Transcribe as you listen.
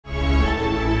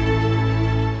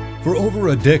For over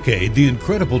a decade, the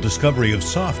incredible discovery of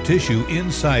soft tissue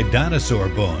inside dinosaur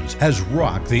bones has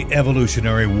rocked the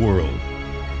evolutionary world.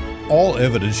 All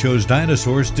evidence shows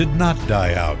dinosaurs did not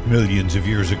die out millions of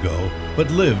years ago, but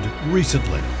lived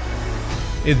recently.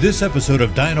 In this episode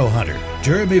of Dino Hunter,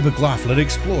 Jeremy McLaughlin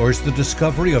explores the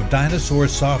discovery of dinosaur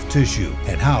soft tissue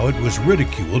and how it was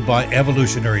ridiculed by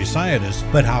evolutionary scientists,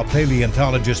 but how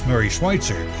paleontologist Mary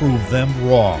Schweitzer proved them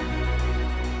wrong.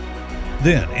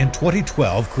 Then, in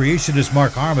 2012, creationist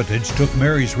Mark Armitage took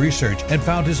Mary's research and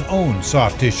found his own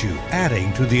soft tissue,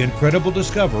 adding to the incredible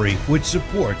discovery which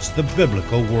supports the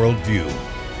biblical worldview.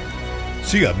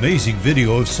 See amazing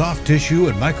video of soft tissue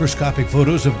and microscopic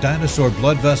photos of dinosaur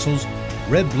blood vessels,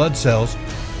 red blood cells,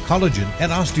 collagen,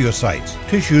 and osteocytes.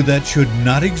 Tissue that should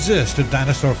not exist if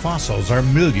dinosaur fossils are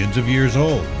millions of years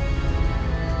old.